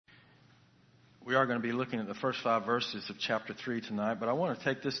We are going to be looking at the first 5 verses of chapter 3 tonight, but I want to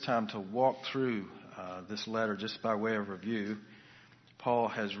take this time to walk through this letter just by way of review. Paul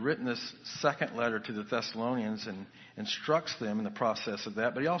has written this second letter to the Thessalonians and instructs them in the process of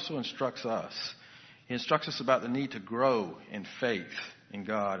that, but he also instructs us. He instructs us about the need to grow in faith in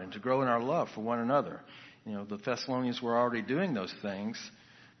God and to grow in our love for one another. You know, the Thessalonians were already doing those things,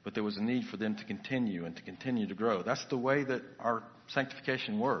 but there was a need for them to continue and to continue to grow. That's the way that our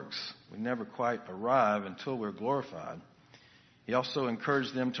sanctification works. We never quite arrive until we're glorified. He also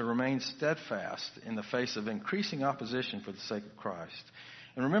encouraged them to remain steadfast in the face of increasing opposition for the sake of Christ.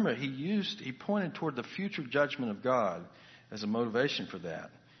 And remember, he pointed toward the future judgment of God as a motivation for that.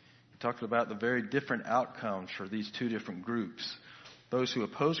 He talked about the very different outcomes for these two different groups. Those who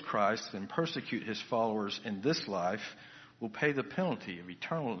oppose Christ and persecute his followers in this life will pay the penalty of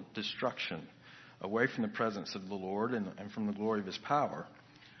eternal destruction away from the presence of the Lord and from the glory of his power,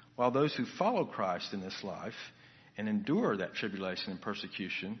 while those who follow Christ in this life and endure that tribulation and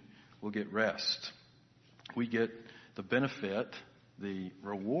persecution will get rest. We get the benefit, the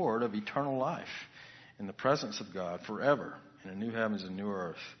reward of eternal life in the presence of God forever in a new heavens and new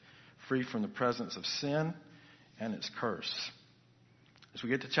earth, free from the presence of sin and its curse. As we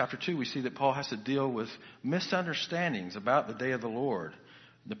get to chapter 2, we see that Paul has to deal with misunderstandings about the day of the Lord.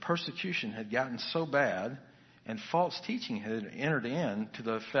 The persecution had gotten so bad, and false teaching had entered in to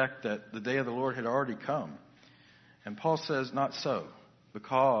the effect that the day of the Lord had already come. And Paul says, not so,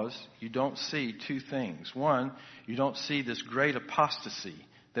 because you don't see two things. One, you don't see this great apostasy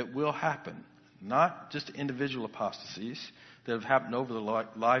that will happen. Not just individual apostasies that have happened over the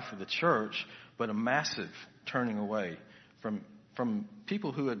life of the church, but a massive turning away from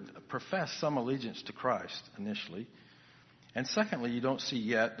people who had professed some allegiance to Christ initially. And secondly, you don't see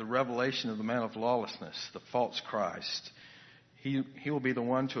yet the revelation of the man of lawlessness, the false Christ. He will be the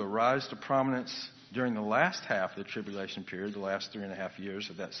one to arise to prominence during the last half of the tribulation period, the last 3.5 years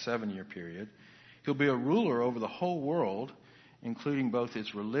of that 7-year period. He'll be a ruler over the whole world, including both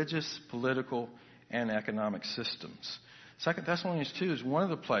its religious, political, and economic systems. 2 Thessalonians 2 is one of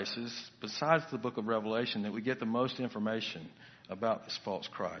the places, besides the book of Revelation, that we get the most information about this false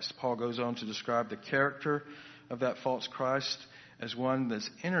Christ. Paul goes on to describe the character of that false Christ as one that's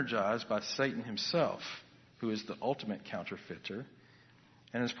energized by Satan himself, who is the ultimate counterfeiter.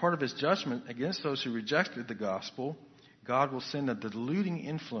 And as part of his judgment against those who rejected the gospel, God will send a deluding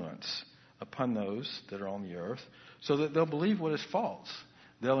influence upon those that are on the earth so that they'll believe what is false.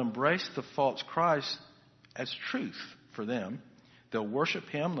 They'll embrace the false Christ as truth for them. They'll worship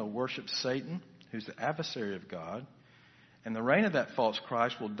him. They'll worship Satan, who's the adversary of God. And the reign of that false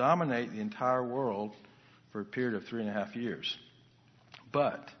Christ will dominate the entire world for a period of 3.5 years.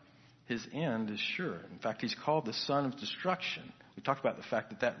 But his end is sure. In fact, he's called the son of destruction. We talked about the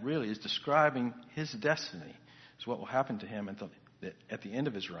fact that really is describing his destiny. It's what will happen to him at the end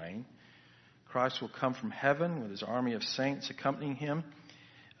of his reign. Christ will come from heaven with his army of saints accompanying him.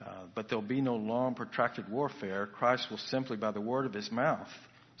 But there'll be no long, protracted warfare. Christ will simply, by the word of his mouth,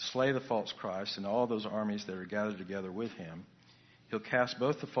 slay the false Christ and all those armies that are gathered together with him. He'll cast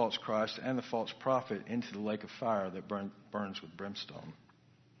both the false Christ and the false prophet into the lake of fire that burns with brimstone.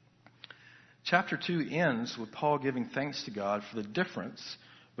 Chapter 2 ends with Paul giving thanks to God for the difference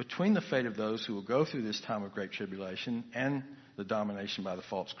between the fate of those who will go through this time of great tribulation and the domination by the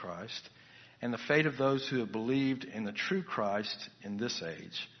false Christ, and the fate of those who have believed in the true Christ in this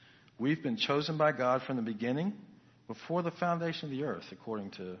age. We've been chosen by God from the beginning, before the foundation of the earth,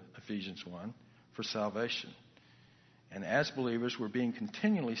 according to Ephesians 1, for salvation. And as believers, we're being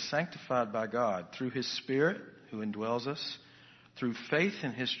continually sanctified by God through his Spirit, who indwells us, through faith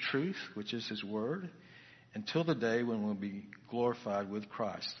in his truth, which is his word, until the day when we'll be glorified with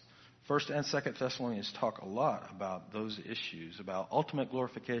Christ. 1 and 2 Thessalonians talk a lot about those issues, about ultimate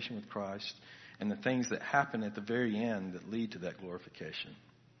glorification with Christ and the things that happen at the very end that lead to that glorification.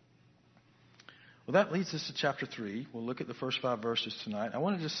 Well, that leads us to chapter 3. We'll look at the first 5 verses tonight. I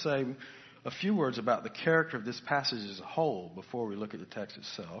want to just say a few words about the character of this passage as a whole before we look at the text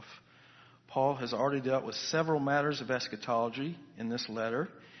itself. Paul has already dealt with several matters of eschatology in this letter,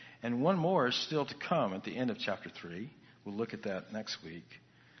 and one more is still to come at the end of chapter 3. We'll look at that next week.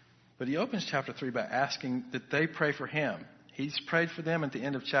 But he opens chapter 3 by asking that they pray for him. He's prayed for them at the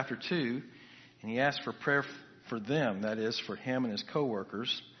end of chapter 2, and he asked for prayer for them, that is, for him and his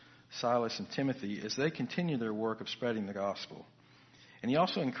co-workers, Silas and Timothy, as they continue their work of spreading the gospel. And he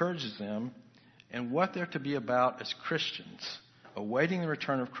also encourages them in what they're to be about as Christians, awaiting the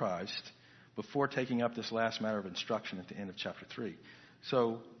return of Christ before taking up this last matter of instruction at the end of chapter 3.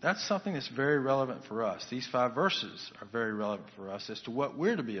 So that's something that's very relevant for us. These 5 verses are very relevant for us as to what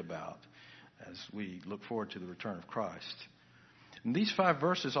we're to be about as we look forward to the return of Christ. And these 5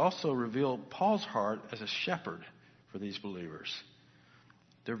 verses also reveal Paul's heart as a shepherd for these believers.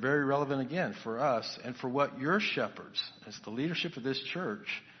 They're very relevant again for us and for what your shepherds, as the leadership of this church,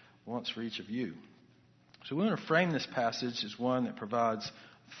 wants for each of you. So we want to frame this passage as one that provides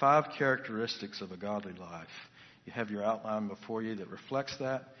 5 characteristics of a godly life. You have your outline before you that reflects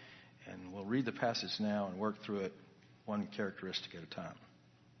that, and we'll read the passage now and work through it one characteristic at a time.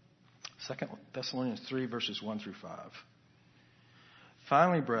 2 Thessalonians 3, verses 1 through 5.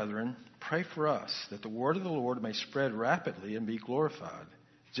 Finally, brethren, pray for us that the word of the Lord may spread rapidly and be glorified,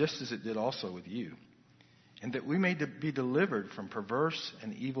 just as it did also with you, and that we may be delivered from perverse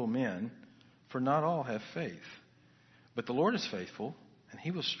and evil men, for not all have faith. But the Lord is faithful, and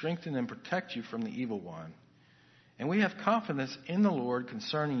he will strengthen and protect you from the evil one. And we have confidence in the Lord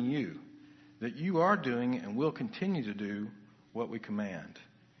concerning you, that you are doing and will continue to do what we command.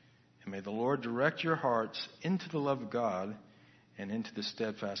 And may the Lord direct your hearts into the love of God and into the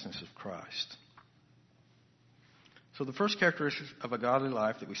steadfastness of Christ. So the first characteristic of a godly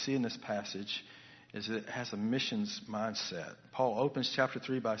life that we see in this passage is that it has a missions mindset. Paul opens chapter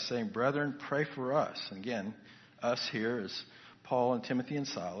 3 by saying, brethren, pray for us. And again, us here is Paul and Timothy and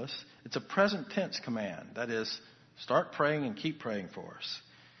Silas. It's a present tense command. That is, start praying and keep praying for us.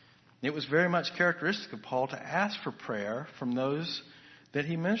 It was very much characteristic of Paul to ask for prayer from those that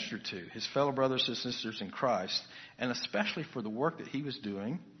he ministered to, his fellow brothers and sisters in Christ, and especially for the work that he was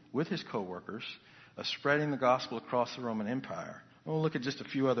doing with his co-workers of spreading the gospel across the Roman Empire. We'll look at just a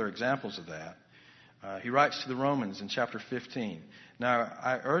few other examples of that. He writes to the Romans in chapter 15, now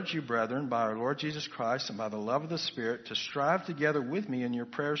I urge you, brethren, by our Lord Jesus Christ and by the love of the Spirit, to strive together with me in your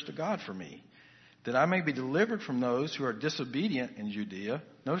prayers to God for me, that I may be delivered from those who are disobedient in Judea.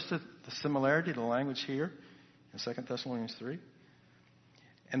 Notice the similarity to the language here in 2 Thessalonians 3.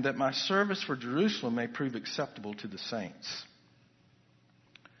 And that my service for Jerusalem may prove acceptable to the saints.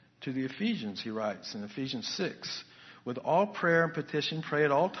 To the Ephesians, he writes in Ephesians 6, with all prayer and petition, pray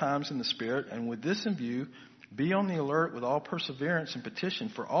at all times in the Spirit, and with this in view, be on the alert with all perseverance and petition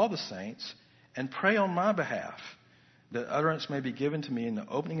for all the saints, and pray on my behalf, that utterance may be given to me in the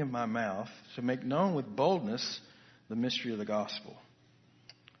opening of my mouth, to make known with boldness the mystery of the gospel.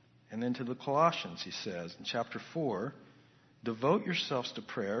 And then to the Colossians, he says in chapter 4, devote yourselves to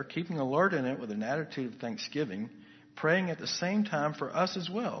prayer, keeping alert in it with an attitude of thanksgiving, praying at the same time for us as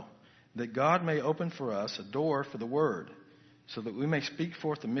well, that God may open for us a door for the word, so that we may speak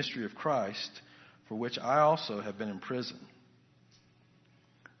forth the mystery of Christ, for which I also have been imprisoned.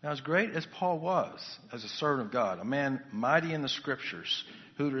 Now, as great as Paul was as a servant of God, a man mighty in the Scriptures,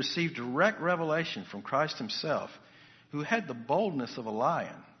 who had received direct revelation from Christ himself, who had the boldness of a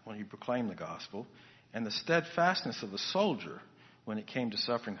lion when he proclaimed the gospel, and the steadfastness of a soldier when it came to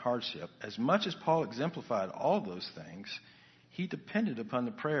suffering hardship, as much as Paul exemplified all those things, he depended upon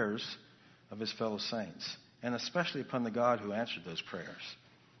the prayers of his fellow saints, and especially upon the God who answered those prayers.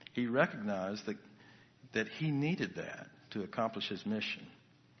 He recognized that he needed that to accomplish his mission.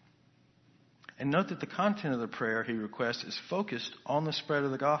 And note that the content of the prayer he requests is focused on the spread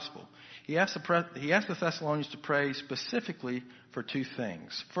of the gospel. He asked the Thessalonians to pray specifically for 2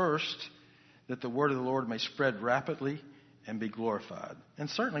 things. First, that the word of the Lord may spread rapidly and be glorified. And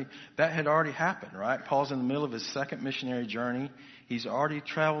certainly that had already happened, right? Paul's in the middle of his second missionary journey. He's already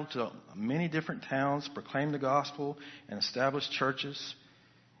traveled to many different towns, proclaimed the gospel, and established churches.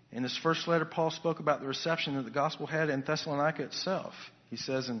 In his first letter, Paul spoke about the reception that the gospel had in Thessalonica itself. He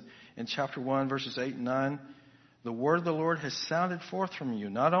says in chapter 1, verses 8 and 9, the word of the Lord has sounded forth from you,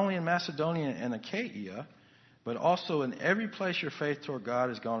 not only in Macedonia and Achaia, but also in every place your faith toward God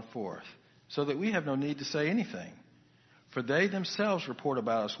has gone forth, so that we have no need to say anything. For they themselves report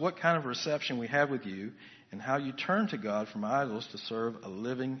about us what kind of reception we have with you, and how you turn to God from idols to serve a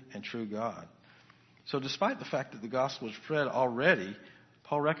living and true God. So despite the fact that the gospel is spread already,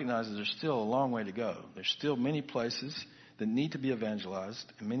 Paul recognizes there's still a long way to go. There's still many places that need to be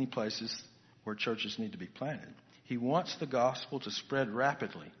evangelized, and many places where churches need to be planted. He wants the gospel to spread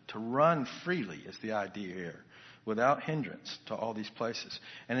rapidly, to run freely is the idea here, without hindrance to all these places.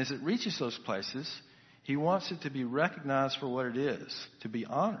 And as it reaches those places, he wants it to be recognized for what it is, to be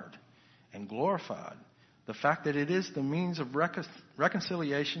honored and glorified. The fact that it is the means of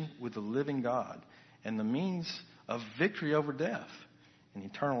reconciliation with the living God and the means of victory over death and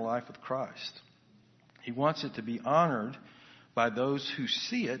eternal life with Christ. He wants it to be honored by those who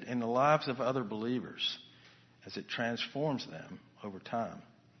see it in the lives of other believers as it transforms them over time.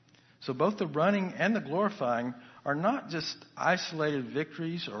 So both the running and the glorifying are not just isolated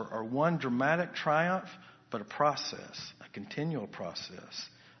victories or one dramatic triumph, but a process, a continual process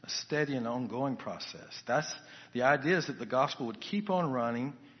a steady and ongoing process. The idea is that the gospel would keep on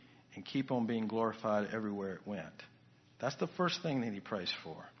running and keep on being glorified everywhere it went. That's the first thing that he prays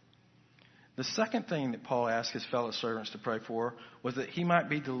for. The second thing that Paul asked his fellow servants to pray for was that he might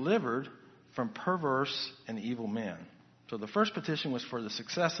be delivered from perverse and evil men. So the first petition was for the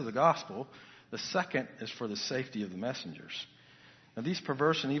success of the gospel. The second is for the safety of the messengers. Now, these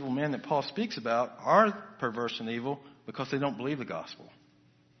perverse and evil men that Paul speaks about are perverse and evil because they don't believe the gospel.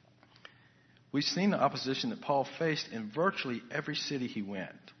 We've seen the opposition that Paul faced in virtually every city he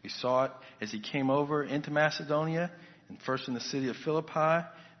went. We saw it as he came over into Macedonia, and first in the city of Philippi,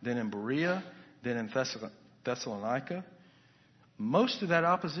 then in Berea, then in Thessalonica. Most of that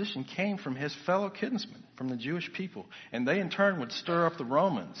opposition came from his fellow kinsmen, from the Jewish people. And they in turn would stir up the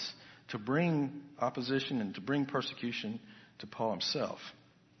Romans to bring opposition and to bring persecution to Paul himself.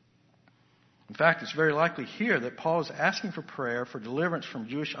 In fact, it's very likely here that Paul is asking for prayer for deliverance from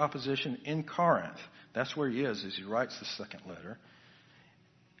Jewish opposition in Corinth. That's where he is as he writes the second letter.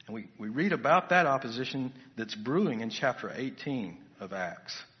 And we read about that opposition that's brewing in chapter 18 of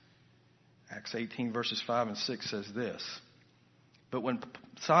Acts. Acts 18 verses 5 and 6 says this. But when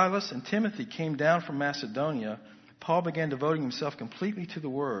Silas and Timothy came down from Macedonia, Paul began devoting himself completely to the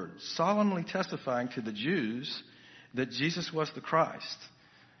word, solemnly testifying to the Jews that Jesus was the Christ.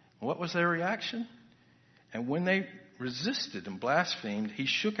 What was their reaction? And when they resisted and blasphemed, he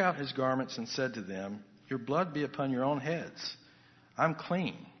shook out his garments and said to them, "Your blood be upon your own heads. I'm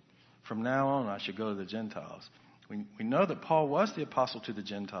clean. From now on I shall go to the Gentiles." We know that Paul was the apostle to the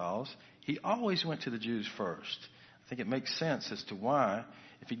Gentiles. He always went to the Jews first. I think it makes sense as to why,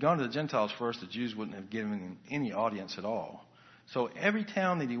 if he'd gone to the Gentiles first, the Jews wouldn't have given him any audience at all. So every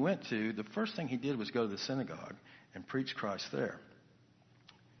town that he went to, the first thing he did was go to the synagogue and preach Christ there.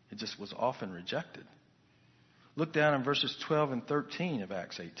 It just was often rejected. Look down in verses 12 and 13 of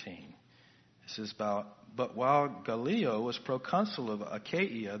Acts 18. It says, "But while Gallio was proconsul of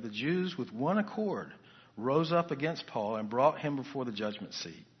Achaia, the Jews with one accord rose up against Paul and brought him before the judgment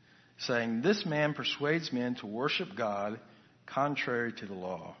seat, saying, 'This man persuades men to worship God contrary to the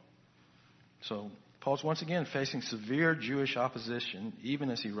law.'" So Paul's once again facing severe Jewish opposition, even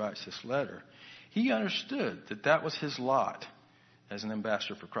as he writes this letter. He understood that that was his lot as an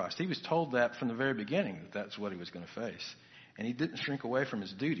ambassador for Christ. He was told that from the very beginning, that that's what he was going to face. And he didn't shrink away from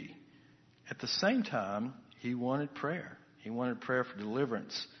his duty. At the same time, he wanted prayer. He wanted prayer for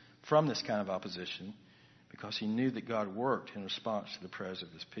deliverance from this kind of opposition because he knew that God worked in response to the prayers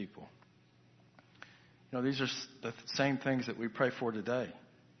of his people. You know, these are the same things that we pray for today.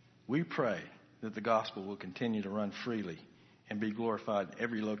 We pray that the gospel will continue to run freely and be glorified in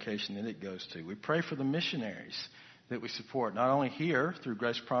every location that it goes to. We pray for the missionaries that we support, not only here through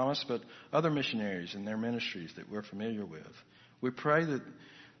Grace Promise, but other missionaries and their ministries that we're familiar with. We pray that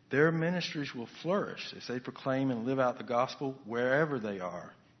their ministries will flourish as they proclaim and live out the gospel wherever they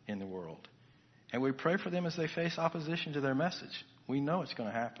are in the world. And we pray for them as they face opposition to their message. We know it's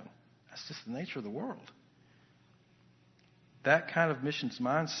going to happen. That's just the nature of the world. That kind of missions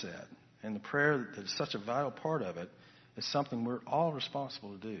mindset and the prayer that is such a vital part of it is something we're all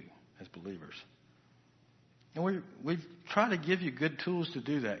responsible to do as believers. And we've tried to give you good tools to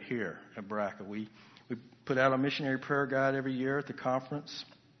do that here at Baraka. We put out a missionary prayer guide every year at the conference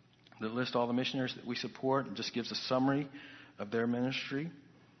that lists all the missionaries that we support and just gives a summary of their ministry.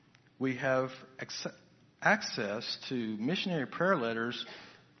 We have access to missionary prayer letters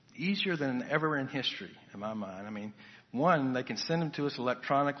easier than ever in history, in my mind. I mean, one, they can send them to us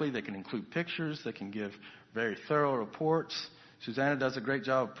electronically. They can include pictures. They can give very thorough reports. Susanna does a great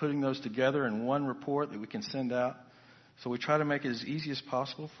job of putting those together in one report that we can send out. So we try to make it as easy as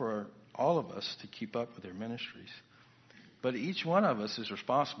possible for all of us to keep up with their ministries. But each one of us is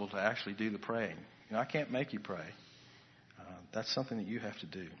responsible to actually do the praying. You know, I can't make you pray. That's something that you have to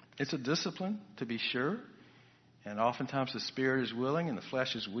do. It's a discipline, to be sure. And oftentimes the spirit is willing and the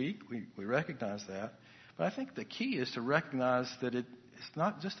flesh is weak. We recognize that. But I think the key is to recognize that it's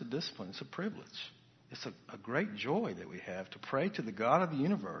not just a discipline, it's a privilege. It's a great joy that we have to pray to the God of the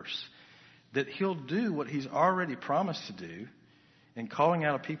universe that he'll do what he's already promised to do in calling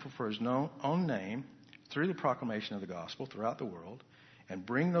out a people for his own name through the proclamation of the gospel throughout the world and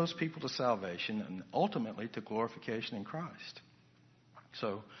bring those people to salvation and ultimately to glorification in Christ.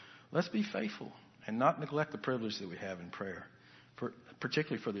 So let's be faithful and not neglect the privilege that we have in prayer,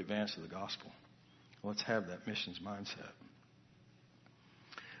 particularly for the advance of the gospel. Let's have that missions mindset.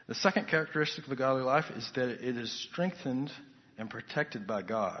 The second characteristic of a godly life is that it is strengthened and protected by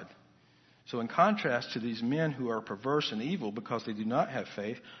God. So in contrast to these men who are perverse and evil because they do not have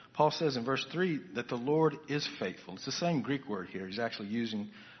faith, Paul says in verse 3 that the Lord is faithful. It's the same Greek word here. He's actually using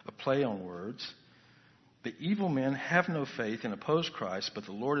a play on words. The evil men have no faith and oppose Christ, but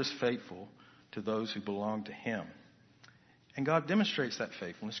the Lord is faithful to those who belong to him. And God demonstrates that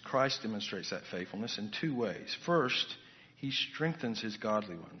faithfulness. Christ demonstrates that faithfulness in two ways. First, he strengthens his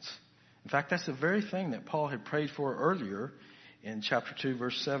godly ones. In fact, that's the very thing that Paul had prayed for earlier in chapter 2,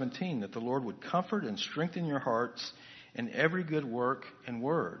 verse 17, that the Lord would comfort and strengthen your hearts in every good work and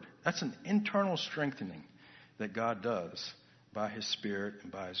word. That's an internal strengthening that God does by his Spirit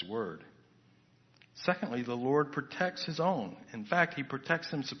and by his word. Secondly, the Lord protects his own. In fact, he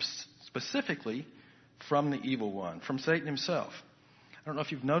protects them specifically from the evil one, from Satan himself. I don't know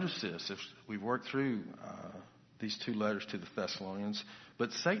if you've noticed this, if we've worked through these two letters to the Thessalonians,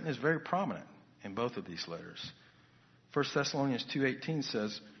 but Satan is very prominent in both of these letters. 1 Thessalonians 2:18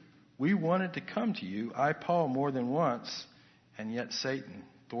 says, "We wanted to come to you, I, Paul, more than once, and yet Satan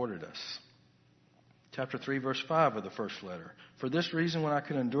thwarted us." Chapter 3, verse 5 of the first letter. "For this reason, when I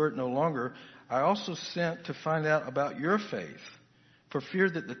could endure it no longer, I also sent to find out about your faith, for fear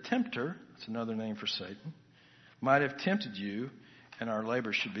that the tempter," that's another name for Satan, "might have tempted you, and our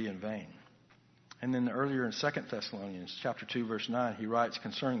labor should be in vain." And then earlier in 2 Thessalonians chapter 2, verse 9, he writes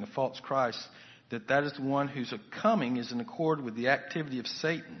concerning the false Christ that is the one whose coming is in accord with the activity of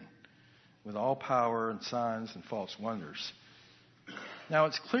Satan, with all power and signs and false wonders. Now,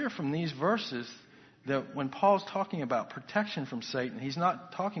 it's clear from these verses that when Paul's talking about protection from Satan, he's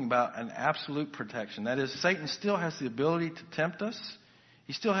not talking about an absolute protection. That is, Satan still has the ability to tempt us.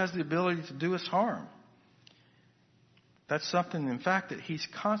 He still has the able to do us harm. That's something, in fact, that he's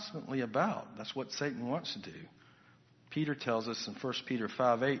constantly about. That's what Satan wants to do. Peter tells us in 1 Peter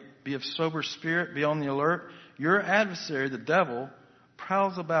 5:8, "Be of sober spirit, be on the alert. Your adversary, the devil,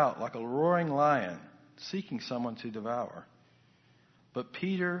 prowls about like a roaring lion, seeking someone to devour." But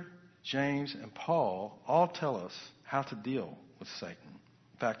Peter, James, and Paul all tell us how to deal with Satan.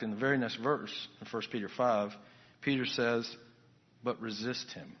 In fact, in the very next verse, in 1 Peter 5, Peter says, "But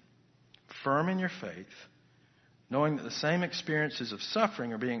resist him, firm in your faith, knowing that the same experiences of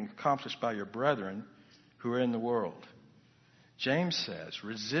suffering are being accomplished by your brethren who are in the world." James says,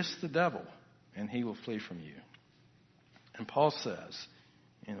 "Resist the devil, and he will flee from you." And Paul says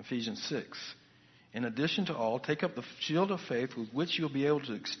in Ephesians 6, "In addition to all, take up the shield of faith with which you'll be able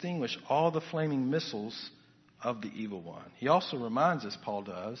to extinguish all the flaming missiles of the evil one." He also reminds us, Paul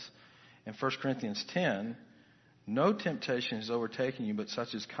does, in 1 Corinthians 10, "No temptation has overtaken you but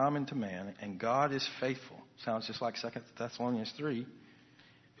such as common to man, and God is faithful." Sounds just like 2 Thessalonians 3,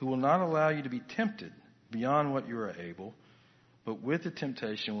 "who will not allow you to be tempted beyond what you are able, but with the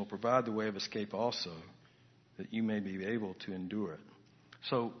temptation will provide the way of escape also, that you may be able to endure it."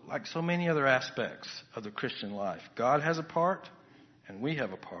 So, like so many other aspects of the Christian life, God has a part and we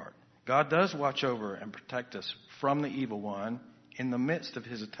have a part. God does watch over and protect us from the evil one in the midst of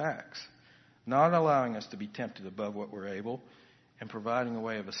his attacks, not allowing us to be tempted above what we're able and providing a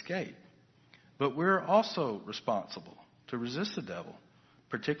way of escape. But we're also responsible to resist the devil,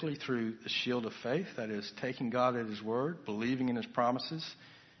 particularly through the shield of faith, that is, taking God at his word, believing in his promises,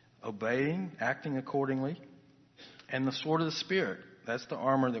 obeying, acting accordingly, and the sword of the Spirit. That's the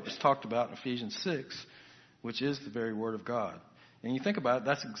armor that was talked about in Ephesians 6, which is the very word of God. And you think about it,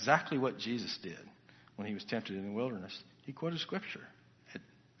 that's exactly what Jesus did when he was tempted in the wilderness. He quoted Scripture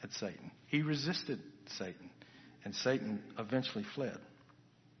at Satan. He resisted Satan, and Satan eventually fled.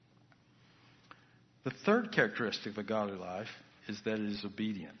 The third characteristic of a godly life is that it is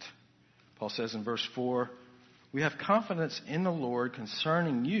obedient. Paul says in verse 4, "We have confidence in the Lord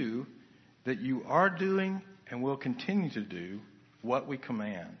concerning you that you are doing and will continue to do what we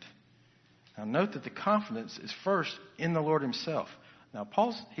command." Now note that the confidence is first in the Lord himself. Now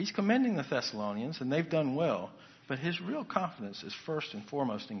he's commending the Thessalonians and they've done well, but his real confidence is first and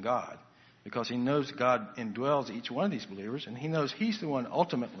foremost in God, because he knows God indwells each one of these believers and he knows he's the one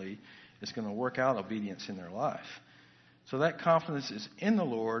ultimately is going to work out obedience in their life. So that confidence is in the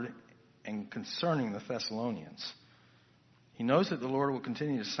Lord and concerning the Thessalonians. He knows that the Lord will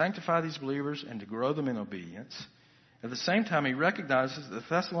continue to sanctify these believers and to grow them in obedience. At the same time, he recognizes that the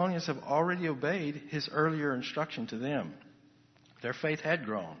Thessalonians have already obeyed his earlier instruction to them. Their faith had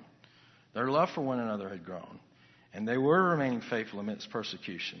grown. Their love for one another had grown. And they were remaining faithful amidst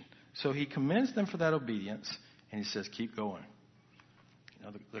persecution. So he commends them for that obedience, and he says, keep going. You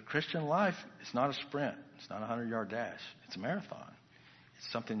know, the Christian life is not a sprint. It's not a 100-yard dash. It's a marathon.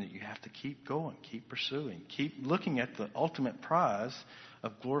 It's something that you have to keep going, keep pursuing, keep looking at the ultimate prize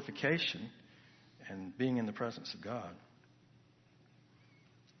of glorification and being in the presence of God.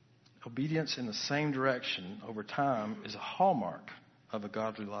 obedience in the same direction over time is a hallmark of a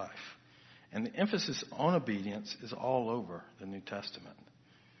godly life. And the emphasis on obedience is all over the New Testament.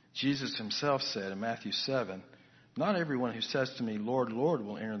 Jesus himself said in Matthew 7, "Not everyone who says to me, 'Lord, Lord,'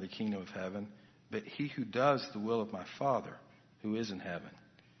 will enter the kingdom of heaven, but he who does the will of my Father who is in heaven."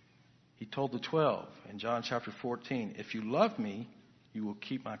 He told the 12 in John chapter 14, "If you love me, you will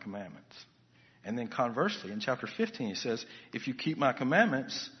keep my commandments." And then conversely, in chapter 15, he says, "If you keep my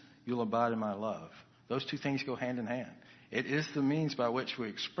commandments, you'll abide in my love." Those two things go hand in hand. It is the means by which we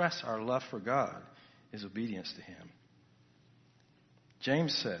express our love for God, is obedience to him.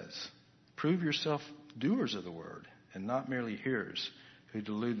 James says, "Prove yourself doers of the word and not merely hearers who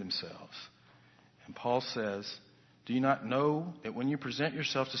delude themselves." And Paul says, "Do you not know that when you present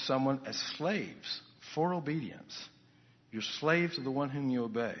yourself to someone as slaves for obedience, you're slaves of the one whom you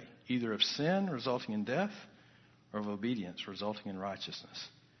obey, either of sin resulting in death or of obedience resulting in righteousness?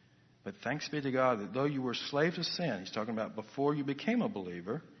 But thanks be to God that though you were slaves of sin," he's talking about before you became a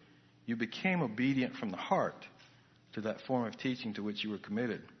believer, "you became obedient from the heart to that form of teaching to which you were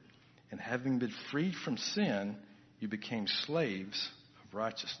committed. And having been freed from sin, you became slaves of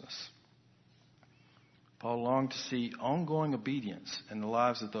righteousness." Paul longed to see ongoing obedience in the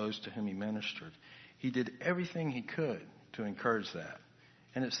lives of those to whom he ministered. He did everything he could to encourage that.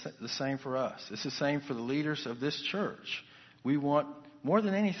 And it's the same for us. It's the same for the leaders of this church. We want, more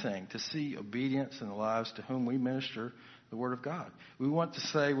than anything, to see obedience in the lives to whom we minister the Word of God. We want to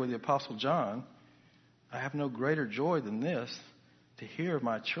say with the Apostle John, "I have no greater joy than this, to hear of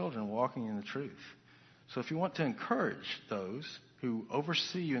my children walking in the truth." So if you want to encourage those who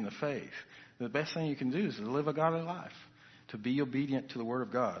oversee you in the faith, the best thing you can do is to live a godly life, to be obedient to the Word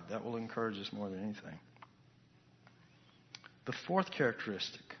of God. That will encourage us more than anything. The fourth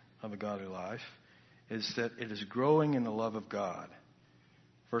characteristic of a godly life is that it is growing in the love of God.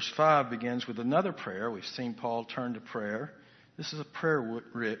 Verse 5 begins with another prayer. We've seen Paul turn to prayer. This is a prayer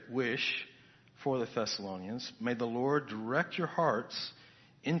wish for the Thessalonians. "May the Lord direct your hearts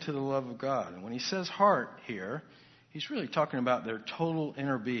into the love of God." And when he says heart here, he's really talking about their total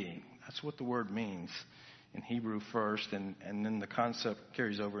inner being. That's what the word means in Hebrew first, and then the concept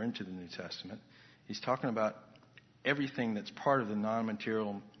carries over into the New Testament. He's talking about everything that's part of the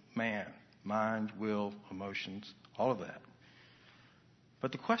non-material man: mind, will, emotions, all of that.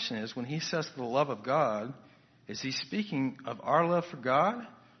 But the question is, when he says the love of God, is he speaking of our love for God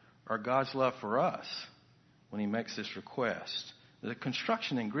or God's love for us when he makes this request? The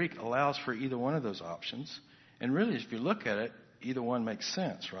construction in Greek allows for either one of those options. And really, if you look at it, either one makes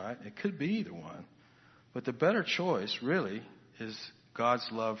sense, right? It could be either one. But the better choice, really, is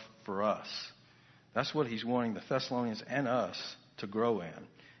God's love for us. That's what he's wanting the Thessalonians and us to grow in.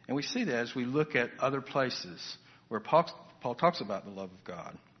 And we see that as we look at other places where Paul talks about the love of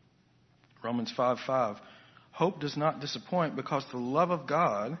God. Romans 5:5, "Hope does not disappoint because the love of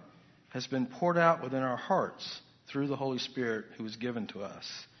God has been poured out within our hearts through the Holy Spirit who was given to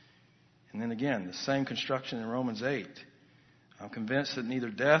us." And then again, the same construction in Romans 8. "I'm convinced that neither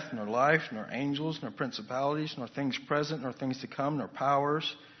death, nor life, nor angels, nor principalities, nor things present, nor things to come, nor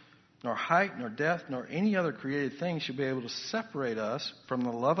powers, nor height, nor depth, nor any other created thing should be able to separate us from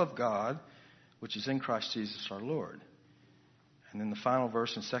the love of God, which is in Christ Jesus our Lord." And then the final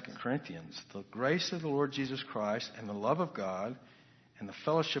verse in 2 Corinthians, "The grace of the Lord Jesus Christ and the love of God and the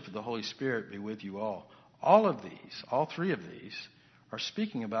fellowship of the Holy Spirit be with you all." All of these, all three of these, are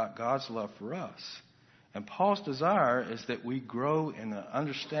speaking about God's love for us. And Paul's desire is that we grow in the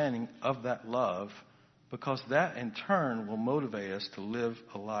understanding of that love, because that in turn will motivate us to live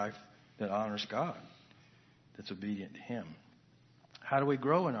a life that honors God, that's obedient to him. How do we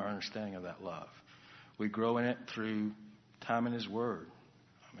grow in our understanding of that love? We grow in it through time in his word.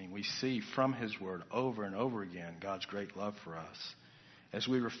 I mean, we see from his word over and over again God's great love for us. As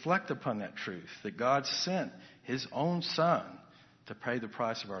we reflect upon that truth, that God sent his own Son to pay the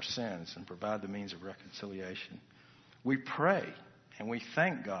price of our sins and provide the means of reconciliation, we pray and we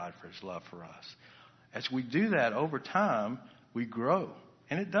thank God for his love for us. As we do that over time, we grow.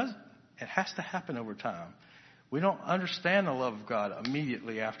 And it has to happen over time. We don't understand the love of God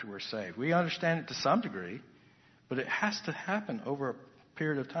immediately after we're saved. We understand it to some degree, but it has to happen over a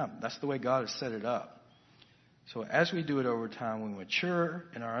period of time. That's the way God has set it up. So as we do it over time, we mature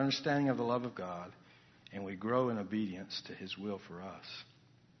in our understanding of the love of God, and we grow in obedience to his will for us.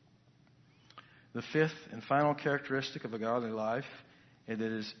 The fifth and final characteristic of a godly life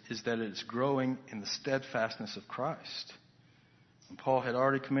is that it is growing in the steadfastness of Christ. And Paul had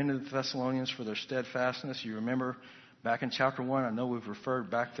already commended the Thessalonians for their steadfastness. You remember back in chapter 1, I know we've referred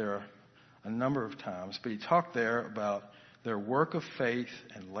back there a number of times, but he talked there about their work of faith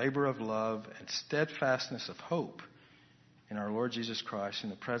and labor of love and steadfastness of hope in our Lord Jesus Christ in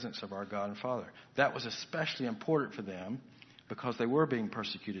the presence of our God and Father. That was especially important for them because they were being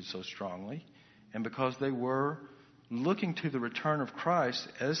persecuted so strongly and because they were looking to the return of Christ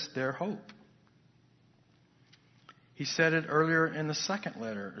as their hope. He said it earlier in the second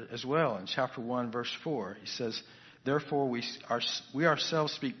letter as well, in chapter 1, verse 4. He says, "Therefore we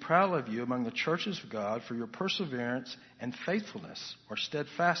ourselves speak proudly of you among the churches of God for your perseverance and faithfulness," or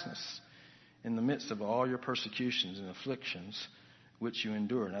steadfastness, "in the midst of all your persecutions and afflictions which you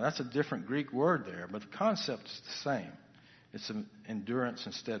endure." Now that's a different Greek word there, but the concept is the same. It's an endurance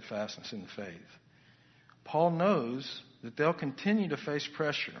and steadfastness in the faith. Paul knows that they'll continue to face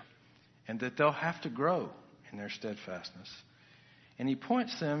pressure and that they'll have to grow in their steadfastness. And he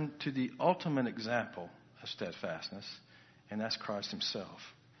points them to the ultimate example of steadfastness, and that's Christ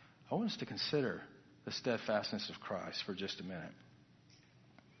himself. I want us to consider the steadfastness of Christ for just a minute.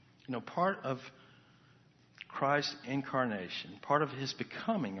 You know, part of Christ's incarnation, part of his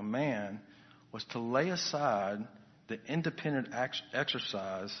becoming a man, was to lay aside the independent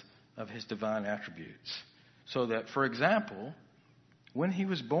exercise of his divine attributes. So that, for example, when he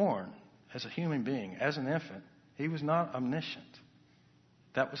was born as a human being, as an infant, he was not omniscient.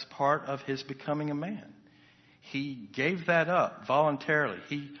 That was part of his becoming a man. He gave that up voluntarily.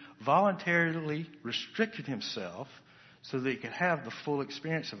 He voluntarily restricted himself so that he could have the full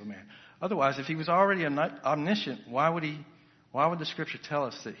experience of a man. Otherwise, if he was already omniscient, why would the Scripture tell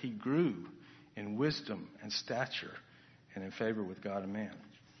us that he grew in wisdom and stature and in favor with God and man?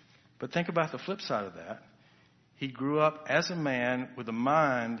 But think about the flip side of that. He grew up as a man with a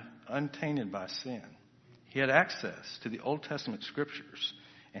mind untainted by sin. He had access to the Old Testament Scriptures,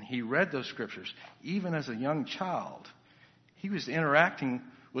 and he read those Scriptures even as a young child. He was interacting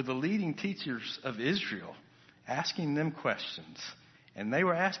with the leading teachers of Israel, asking them questions, and they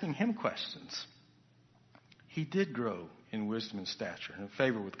were asking him questions. He did grow in wisdom and stature and in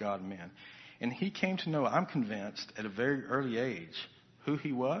favor with God and men. And he came to know, I'm convinced, at a very early age, who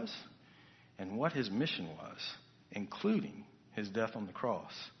he was and what his mission was, including his death on the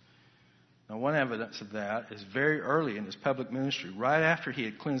cross. Now, one evidence of that is very early in his public ministry, right after he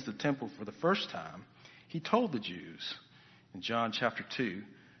had cleansed the temple for the first time, he told the Jews in John chapter 2,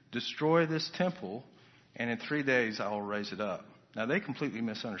 "Destroy this temple, and in 3 days I will raise it up." Now, they completely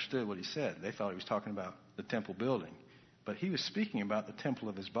misunderstood what he said. They thought he was talking about the temple building, but he was speaking about the temple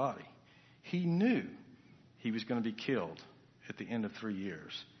of his body. He knew he was going to be killed at the end of 3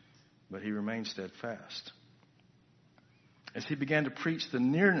 years, but he remained steadfast. As he began to preach the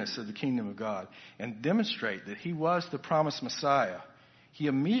nearness of the kingdom of God and demonstrate that he was the promised Messiah, he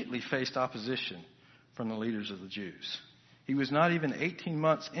immediately faced opposition from the leaders of the Jews. He was not even 18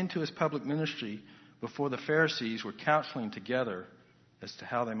 months into his public ministry before the Pharisees were counseling together as to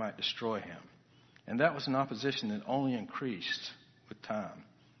how they might destroy him. And that was an opposition that only increased with time.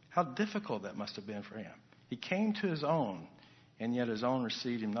 How difficult that must have been for him. He came to his own, and yet his own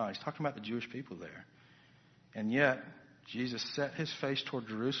received him not. He's talking about the Jewish people there. And yet, Jesus set his face toward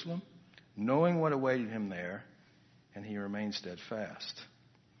Jerusalem, knowing what awaited him there, and he remained steadfast.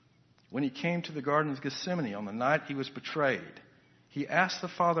 When he came to the Garden of Gethsemane on the night he was betrayed, he asked the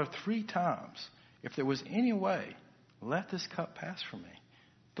Father 3 times, if there was any way, let this cup pass from me.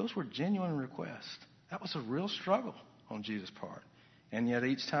 Those were genuine requests. That was a real struggle on Jesus' part. And yet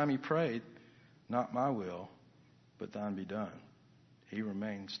each time he prayed, not my will, but thine be done. He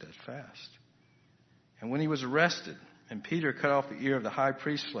remained steadfast. And when he was arrested, and Peter cut off the ear of the high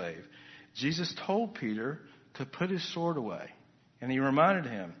priest's slave, Jesus told Peter to put his sword away. And he reminded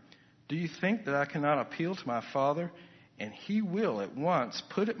him, "Do you think that I cannot appeal to my Father, and he will at once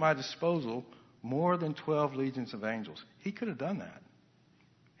put at my disposal more than 12 legions of angels?" He could have done that,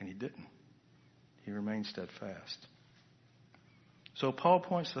 and he didn't. He remained steadfast. So Paul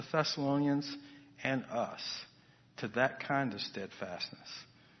points the Thessalonians and us to that kind of steadfastness.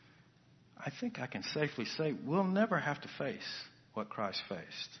 I think I can safely say we'll never have to face what Christ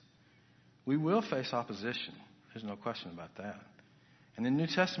faced. We will face opposition. There's no question about that. And the New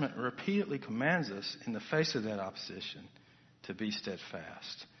Testament repeatedly commands us in the face of that opposition to be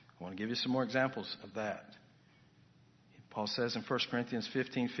steadfast. I want to give you some more examples of that. Paul says in 1 Corinthians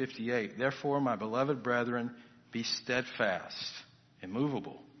 15:58, "Therefore, my beloved brethren, be steadfast,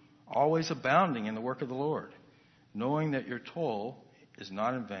 immovable, always abounding in the work of the Lord, knowing that your toil is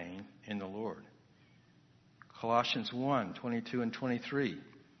not in vain in the Lord." Colossians 1:22 and 23.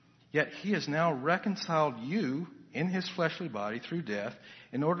 "Yet he has now reconciled you in his fleshly body through death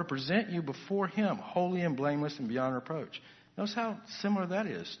in order to present you before him holy and blameless and beyond reproach." Notice how similar that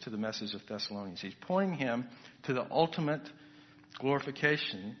is to the message of Thessalonians. He's pointing him to the ultimate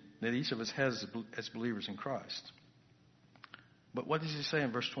glorification that each of us has as believers in Christ. But what does he say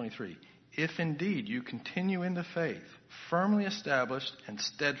in verse 23? If indeed you continue in the faith, firmly established and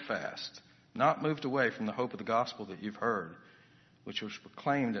steadfast, not moved away from the hope of the gospel that you've heard, which was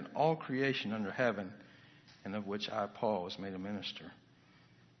proclaimed in all creation under heaven, and of which I, Paul, was made a minister.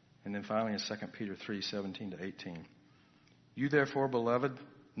 And then finally in 2 Peter 3:17-18. You therefore, beloved,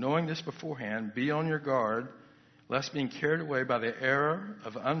 knowing this beforehand, be on your guard, lest being carried away by the error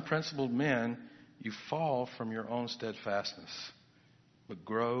of unprincipled men, you fall from your own steadfastness, but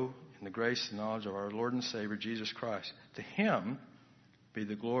grow in the grace and knowledge of our Lord and Savior, Jesus Christ. To him be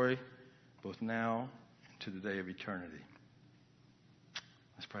the glory both now and to the day of eternity.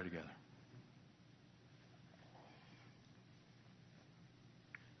 Let's pray together.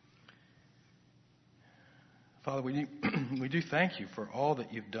 Father, we do thank you for all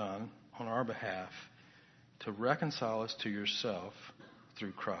that you've done on our behalf to reconcile us to yourself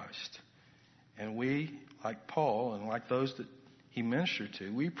through Christ. And we, like Paul and like those that he ministered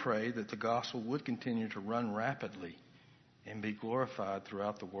to, we pray that the gospel would continue to run rapidly and be glorified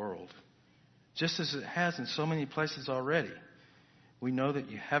throughout the world, just as it has in so many places already. We know that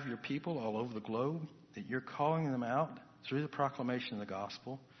you have your people all over the globe, that you're calling them out through the proclamation of the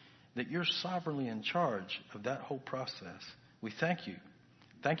gospel, that you're sovereignly in charge of that whole process. We thank you.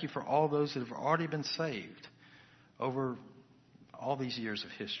 Thank you for all those that have already been saved over all these years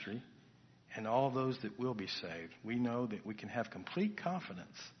of history and all those that will be saved. We know that we can have complete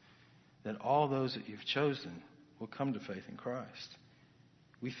confidence that all those that you've chosen will come to faith in Christ.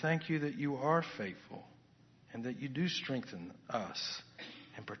 We thank you that you are faithful and that you do strengthen us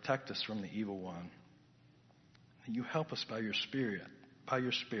and protect us from the evil one. That you help us by your Spirit,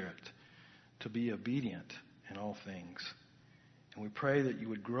 to be obedient in all things. And we pray that you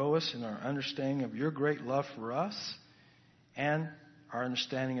would grow us in our understanding of your great love for us and our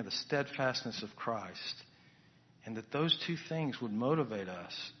understanding of the steadfastness of Christ. And that those two things would motivate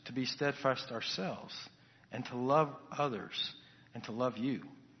us to be steadfast ourselves and to love others and to love you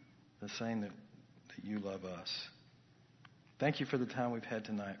the same that you love us. Thank you for the time we've had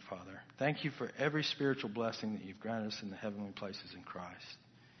tonight, Father. Thank you for every spiritual blessing that you've granted us in the heavenly places in Christ.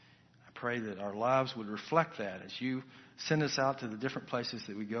 I pray that our lives would reflect that as you send us out to the different places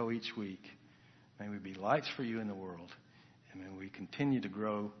that we go each week. May we be lights for you in the world, and may we continue to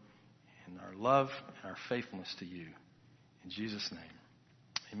grow in our love and our faithfulness to you. In Jesus' name,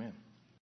 amen.